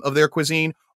some of their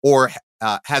cuisine, or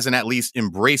hasn't at least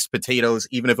embraced potatoes,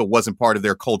 even if it wasn't part of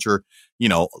their culture,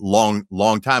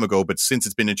 long time ago. But since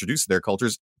it's been introduced to their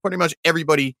cultures, pretty much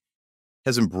everybody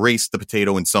has embraced the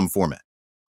potato in some format.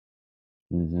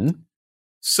 Mm-hmm.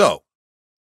 So,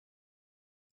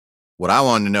 what I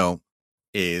want to know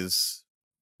is,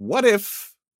 what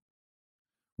if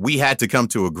we had to come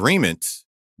to agreement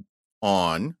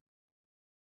on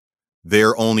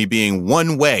there only being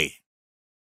one way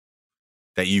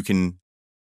that you can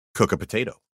cook a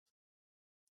potato?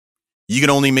 You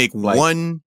can only make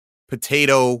one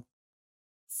potato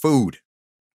food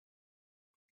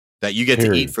that you get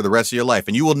to eat for the rest of your life,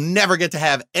 and you will never get to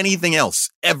have anything else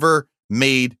ever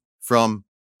made from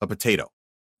a potato.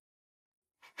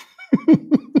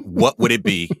 What would it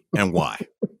be and why?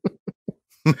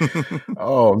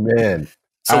 Oh man.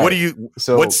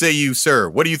 So what say you, sir?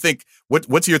 What do you think?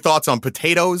 What's your thoughts on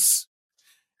potatoes?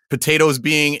 Potatoes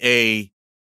being a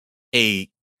a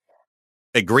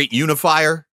great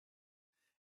unifier?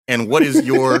 And what is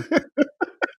your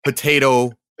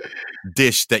potato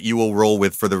dish that you will roll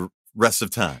with for the rest of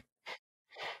time?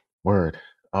 Word.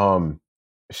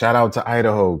 Shout out to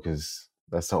Idaho, because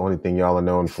that's the only thing y'all are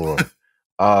known for.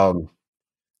 All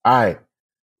right.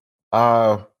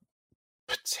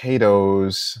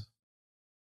 Potatoes.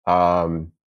 I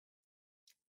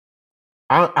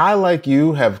like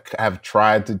you have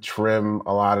tried to trim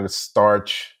a lot of the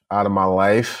starch out of my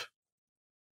life.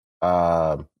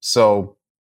 So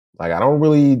like I don't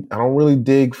really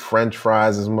dig French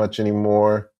fries as much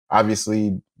anymore.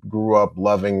 Obviously grew up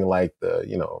loving like the,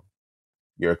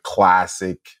 your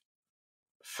classic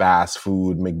fast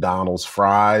food McDonald's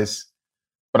fries,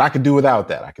 but I could do without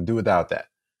that.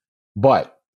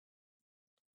 But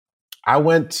I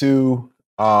went to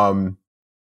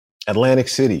Atlantic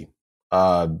City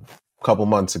a couple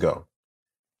months ago,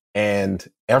 and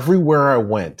everywhere I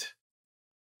went,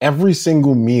 every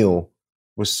single meal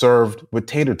was served with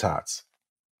tater tots.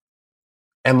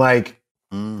 And like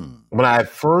when I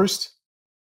first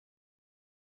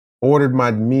ordered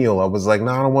my meal, I was like,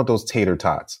 "No, I don't want those tater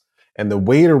tots." And the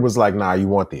waiter was like, "Nah, you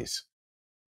want these."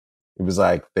 It was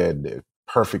like they're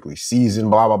perfectly seasoned,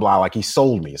 blah blah blah. Like he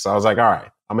sold me, so I was like, "All right,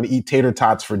 I'm gonna eat tater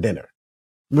tots for dinner,"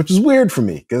 which is weird for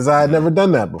me because I had never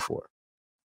done that before.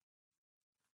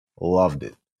 Loved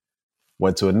it.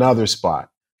 Went to another spot,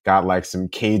 got like some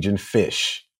Cajun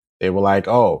fish. They were like,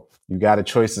 "Oh, you got a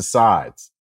choice of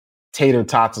sides. Tater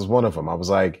tots is one of them." I was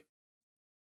like,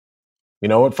 "You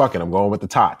know what? Fuck it. I'm going with the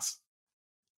tots."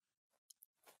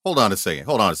 Hold on a second.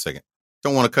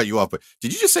 Don't want to cut you off, but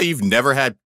did you just say you've never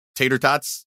had tater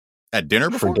tots at dinner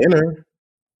before? For dinner?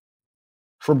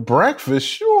 For breakfast,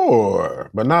 sure,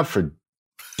 but not for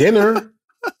dinner.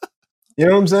 You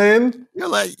know what I'm saying?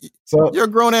 You're a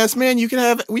grown ass man. We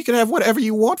can have whatever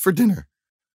you want for dinner.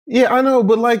 Yeah, I know,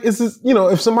 but like, it's just,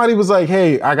 if somebody was like,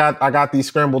 "Hey, I got these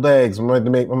scrambled eggs. I'm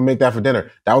gonna make that for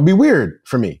dinner," that would be weird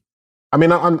for me. I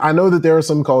mean, I know that there are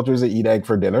some cultures that eat egg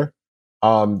for dinner.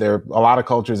 There are a lot of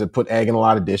cultures that put egg in a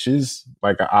lot of dishes.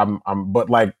 Like but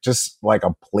like just like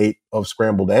a plate of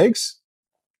scrambled eggs,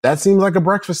 that seems like a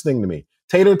breakfast thing to me.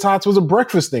 Tater tots was a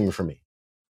breakfast thing for me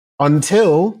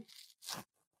until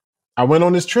I went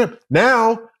on this trip.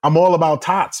 Now I'm all about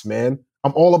tots, man.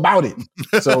 I'm all about it.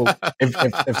 So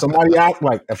if somebody asks,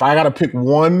 like, if I got to pick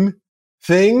one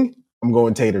thing, I'm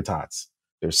going tater tots.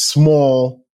 They're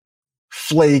small,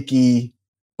 flaky,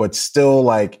 but still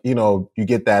like, you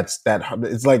get that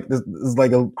it's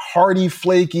like a hearty,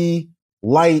 flaky,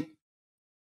 light.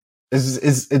 It's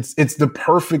the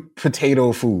perfect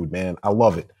potato food, man. I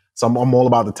love it. So I'm all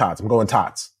about the tots. I'm going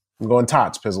tots,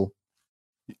 Pizzle.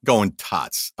 Going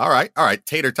tots. All right.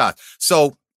 Tater tots.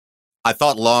 So I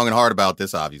thought long and hard about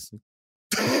this, obviously.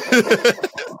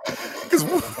 Because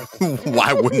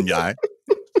why wouldn't I?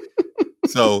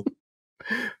 So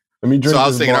let me drink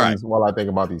this thinking, buns while I think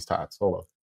about these tots. Hold on.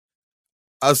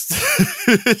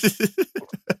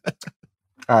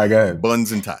 All right, go ahead.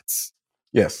 Buns and tots.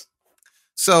 Yes.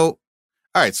 So,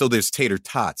 all right. So there's tater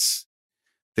tots.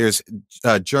 There's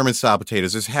German style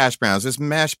potatoes. There's hash browns. There's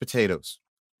mashed potatoes.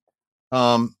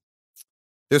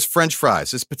 There's French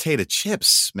fries. There's potato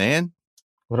chips, man.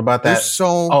 What about that?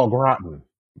 Gratin.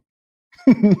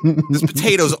 There's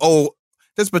potatoes.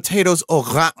 There's potatoes au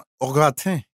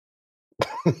gratin.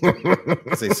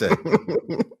 As they say.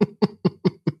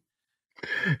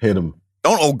 Hit him.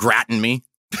 Don't au gratin me.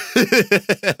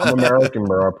 I'm American,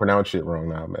 bro. I pronounce shit wrong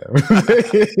now, man.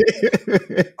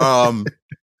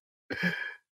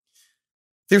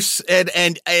 There's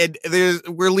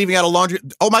we're leaving out a laundry.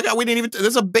 Oh my God,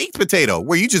 there's a baked potato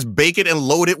where you just bake it and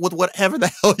load it with whatever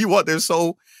the hell you want.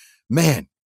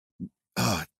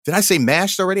 Did I say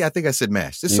mashed already? I think I said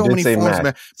mashed. There's so many forms,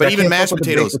 man. But even mashed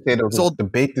potatoes. The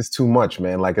baked is too much,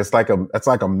 man. Like it's like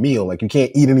a meal. Like you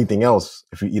can't eat anything else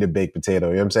if you eat a baked potato.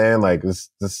 You know what I'm saying? Like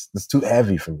it's too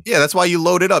heavy for me. Yeah, that's why you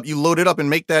load it up. You load it up and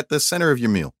make that the center of your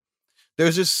meal.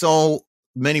 There's just so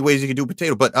many ways you can do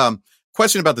potato. But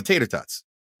question about the tater tots.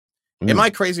 Am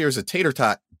I crazy, or is a tater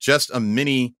tot just a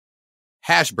mini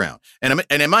hash brown? When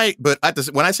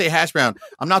I say hash brown,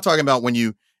 I'm not talking about when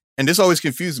you. And this always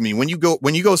confuses me when you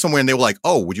go somewhere and they were like,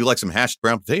 "Oh, would you like some hashed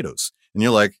brown potatoes?" And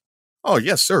you're like, "Oh,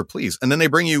 yes, sir, please." And then they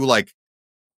bring you like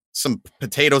some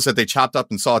potatoes that they chopped up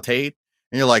and sautéed,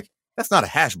 and you're like, "That's not a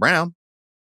hash brown.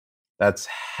 That's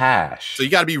hash." So you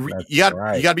got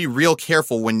to be real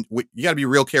careful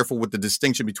with the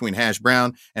distinction between hash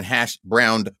brown and hash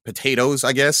browned potatoes,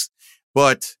 I guess.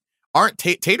 But aren't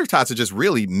tater tots are just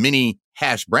really mini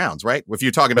hash browns, right? If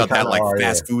you're talking about that like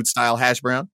fast food style hash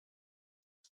brown.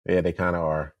 Yeah, they kind of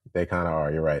are.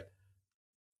 You're right.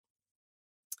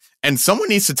 And someone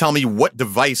needs to tell me what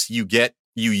device you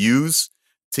use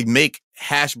to make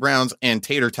hash browns and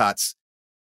tater tots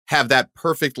have that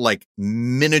perfect, like,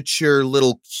 miniature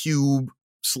little cube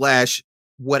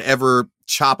 / whatever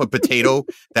chop of potato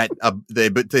that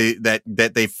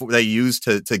they use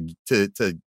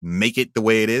to make it the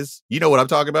way it is. You know what I'm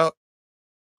talking about?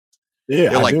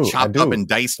 Yeah, They're I like do. chopped up and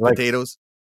diced like, potatoes.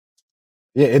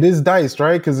 Yeah, it is diced,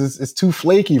 right? Because it's too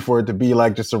flaky for it to be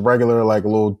like just a regular like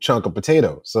little chunk of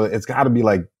potato. So it's got to be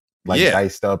like Yeah.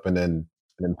 diced up and then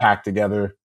packed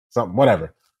together, something,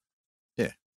 whatever.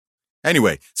 Yeah.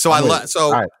 Anyway, so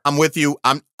I'm with you.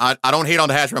 I don't hate on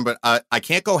the hash brown, but I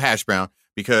can't go hash brown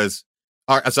because,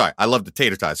 sorry, I love the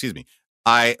tater tots. Excuse me.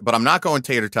 But I'm not going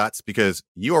tater tots because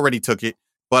you already took it.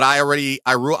 But I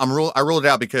ruled it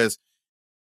out because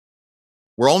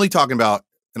we're only talking about,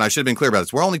 and I should have been clear about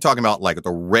this. We're only talking about like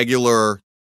the regular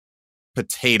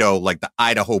potato, like the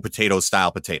Idaho potato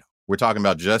style potato. We're talking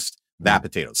about just that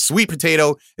potato. Sweet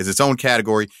potato is its own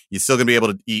category. You're still going to be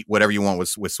able to eat whatever you want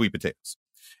with sweet potatoes.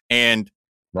 And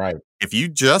right, if you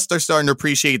just are starting to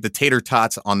appreciate the tater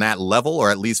tots on that level, or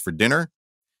at least for dinner,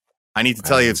 I need to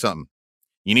tell you something.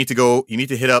 You need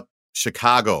to hit up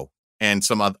Chicago and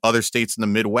some other states in the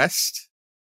Midwest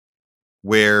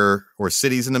or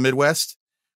cities in the Midwest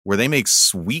where they make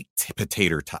sweet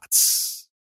potato tots.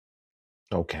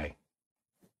 Okay.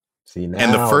 See, now,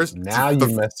 and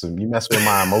you mess with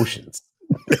my emotions.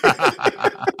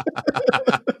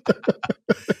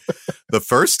 The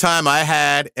first time I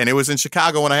had, and it was in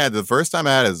Chicago when I had, the first time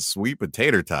I had a sweet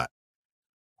potato tot.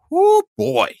 Oh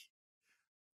boy.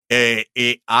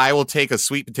 I will take a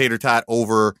sweet potato tot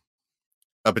over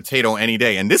a potato any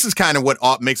day. And this is kind of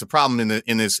what makes a problem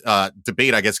in this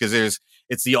debate, I guess, because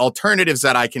it's the alternatives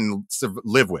that I can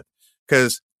live with.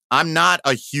 Because I'm not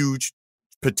a huge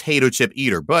potato chip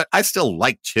eater, but I still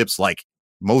like chips like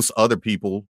most other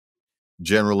people.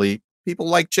 Generally, people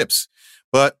like chips.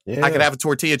 But I could have a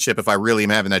tortilla chip if I really am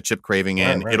having that chip craving,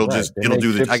 and it'll do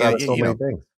the. I got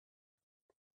things.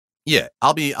 Yeah,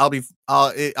 I'll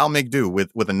make do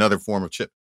with another form of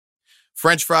chip.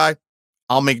 French fry,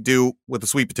 I'll make do with a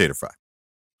sweet potato fry.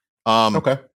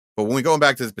 Okay. But when we going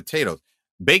back to the potatoes,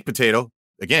 baked potato,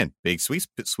 again, baked sweet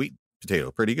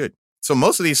potato, pretty good. So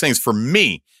most of these things for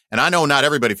me, and I know not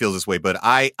everybody feels this way, but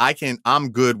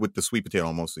I'm good with the sweet potato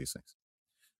on most of these things.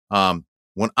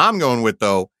 When I'm going with,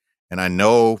 though, and I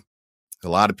know a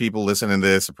lot of people listening to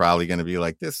this are probably going to be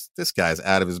like, this guy's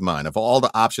out of his mind. Of all the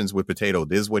options with potato,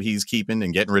 this is what he's keeping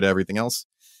and getting rid of everything else.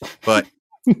 But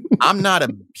I'm not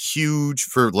a huge,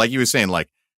 for, like you were saying, like,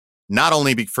 not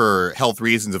only for health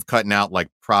reasons of cutting out like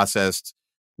processed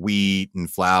wheat and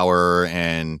flour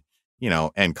and,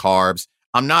 and carbs.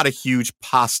 I'm not a huge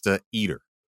pasta eater.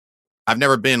 I've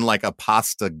never been like a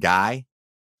pasta guy.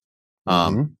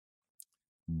 But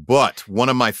one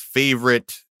of my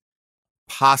favorite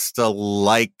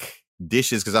pasta-like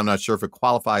dishes, because I'm not sure if it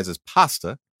qualifies as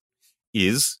pasta,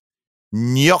 is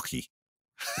gnocchi.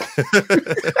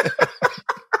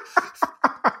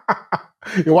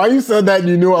 Why you said that?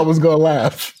 You knew I was gonna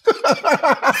laugh.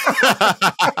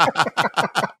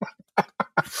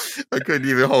 I couldn't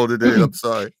even hold it in. I'm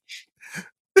sorry.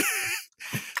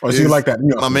 Oh, so you like that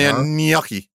gnocchi, my man,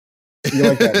 gnocchi. You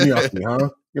like that gnocchi, huh?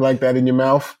 You like that in your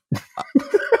mouth?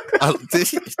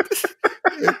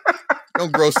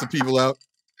 Don't gross the people out.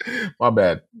 My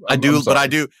bad. I do.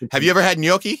 Have you ever had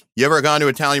gnocchi? You ever gone to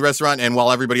an Italian restaurant and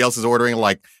while everybody else is ordering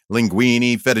like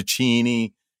linguine,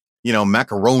 fettuccine,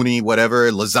 macaroni,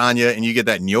 whatever, lasagna, and you get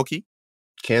that gnocchi?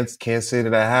 Can't say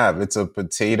that I have. It's a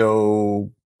potato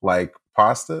like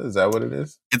pasta. Is that what it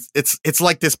is? It's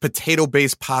like this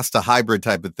potato-based pasta hybrid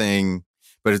type of thing,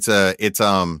 but it's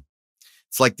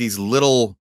like these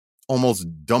little almost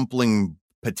dumpling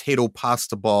potato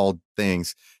pasta ball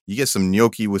things. You get some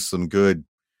gnocchi with some good,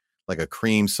 like a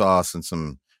cream sauce and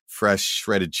some fresh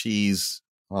shredded cheese,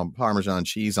 Parmesan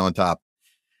cheese on top.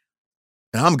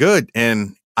 And I'm good.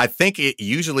 And I think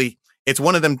it's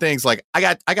one of them things. Like I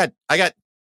got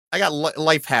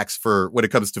life hacks for when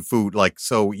it comes to food. Like,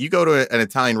 so you go to an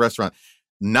Italian restaurant,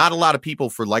 not a lot of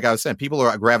people like I was saying, people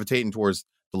are gravitating towards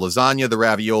the lasagna, the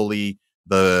ravioli,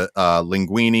 the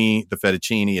linguine, the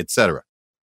fettuccine, etc.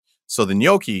 So the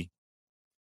gnocchi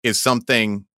is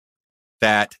something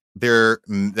that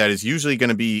is usually going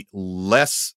to be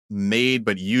less made,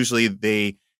 but usually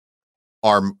they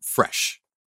are fresh,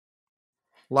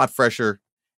 a lot fresher.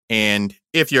 And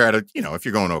if you're if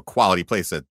you're going to a quality place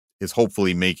that is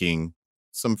hopefully making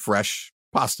some fresh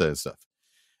pasta and stuff,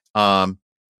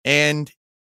 and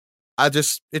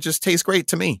it just tastes great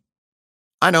to me.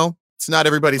 I know it's not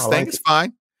everybody's thing. It's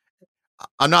fine.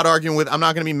 I'm not going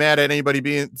to be mad at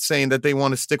anybody saying that they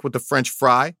want to stick with the French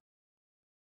fry,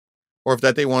 or if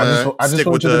that they want to stick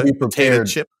with the potato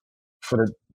chip. For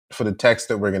the text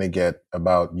that we're going to get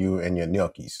about you and your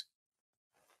gnocchis.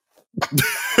 I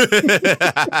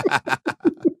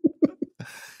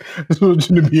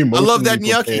love that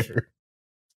gnocchi.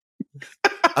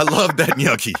 I love that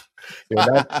gnocchi.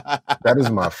 Yeah, that is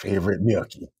my favorite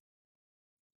gnocchi.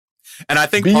 And I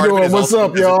think part of it is what's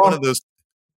up, y'all? One of those.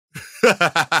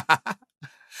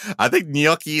 I think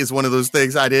gnocchi is one of those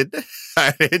things I think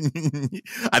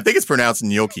it's pronounced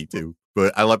gnocchi too,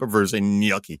 but I prefer to say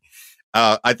gnocchi.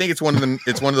 I think it's one of them.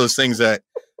 It's one of those things that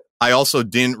I also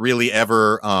didn't really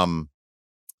ever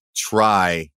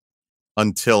try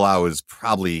until I was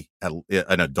probably an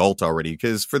adult already.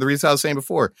 Because for the reason I was saying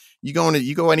before, you go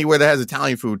anywhere that has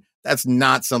Italian food, that's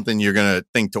not something you're gonna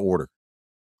think to order.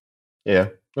 Yeah,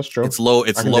 that's true. It's low.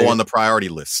 It's low on the priority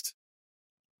list.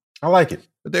 I like it.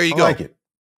 But there you go. I like it.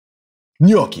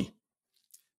 Gnocchi.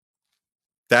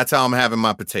 That's how I'm having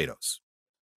my potatoes.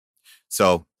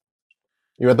 So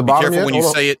you at the bottom? Be careful when you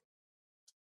say it.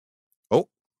 Oh,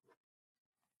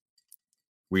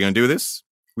 we're gonna do this.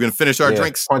 We're gonna finish our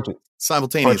drinks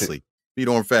simultaneously. Beat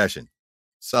on fashion.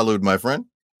 Salud, my friend.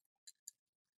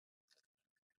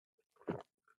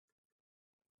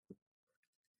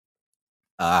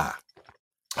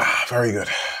 Very good.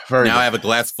 Very now good. I have a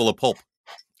glass full of pulp.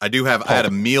 I had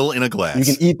a meal in a glass. You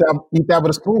can eat that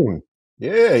with a spoon.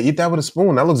 Yeah, eat that with a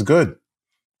spoon. That looks good.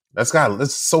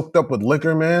 It's soaked up with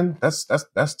liquor, man. That's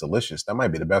delicious. That might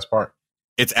be the best part.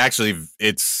 It's actually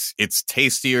it's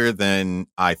tastier than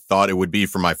I thought it would be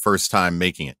for my first time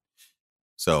making it.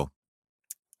 So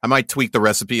I might tweak the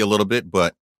recipe a little bit,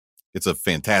 but it's a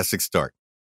fantastic start.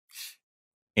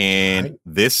 And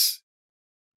this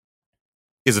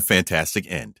is a fantastic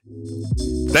end.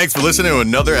 Thanks for listening to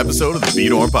another episode of the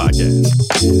Beat On Podcast.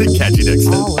 Catch you next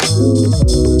time.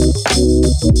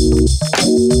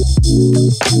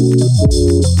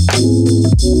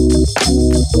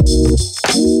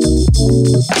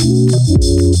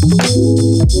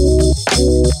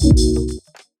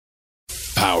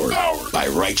 Powered by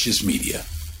Righteous Media.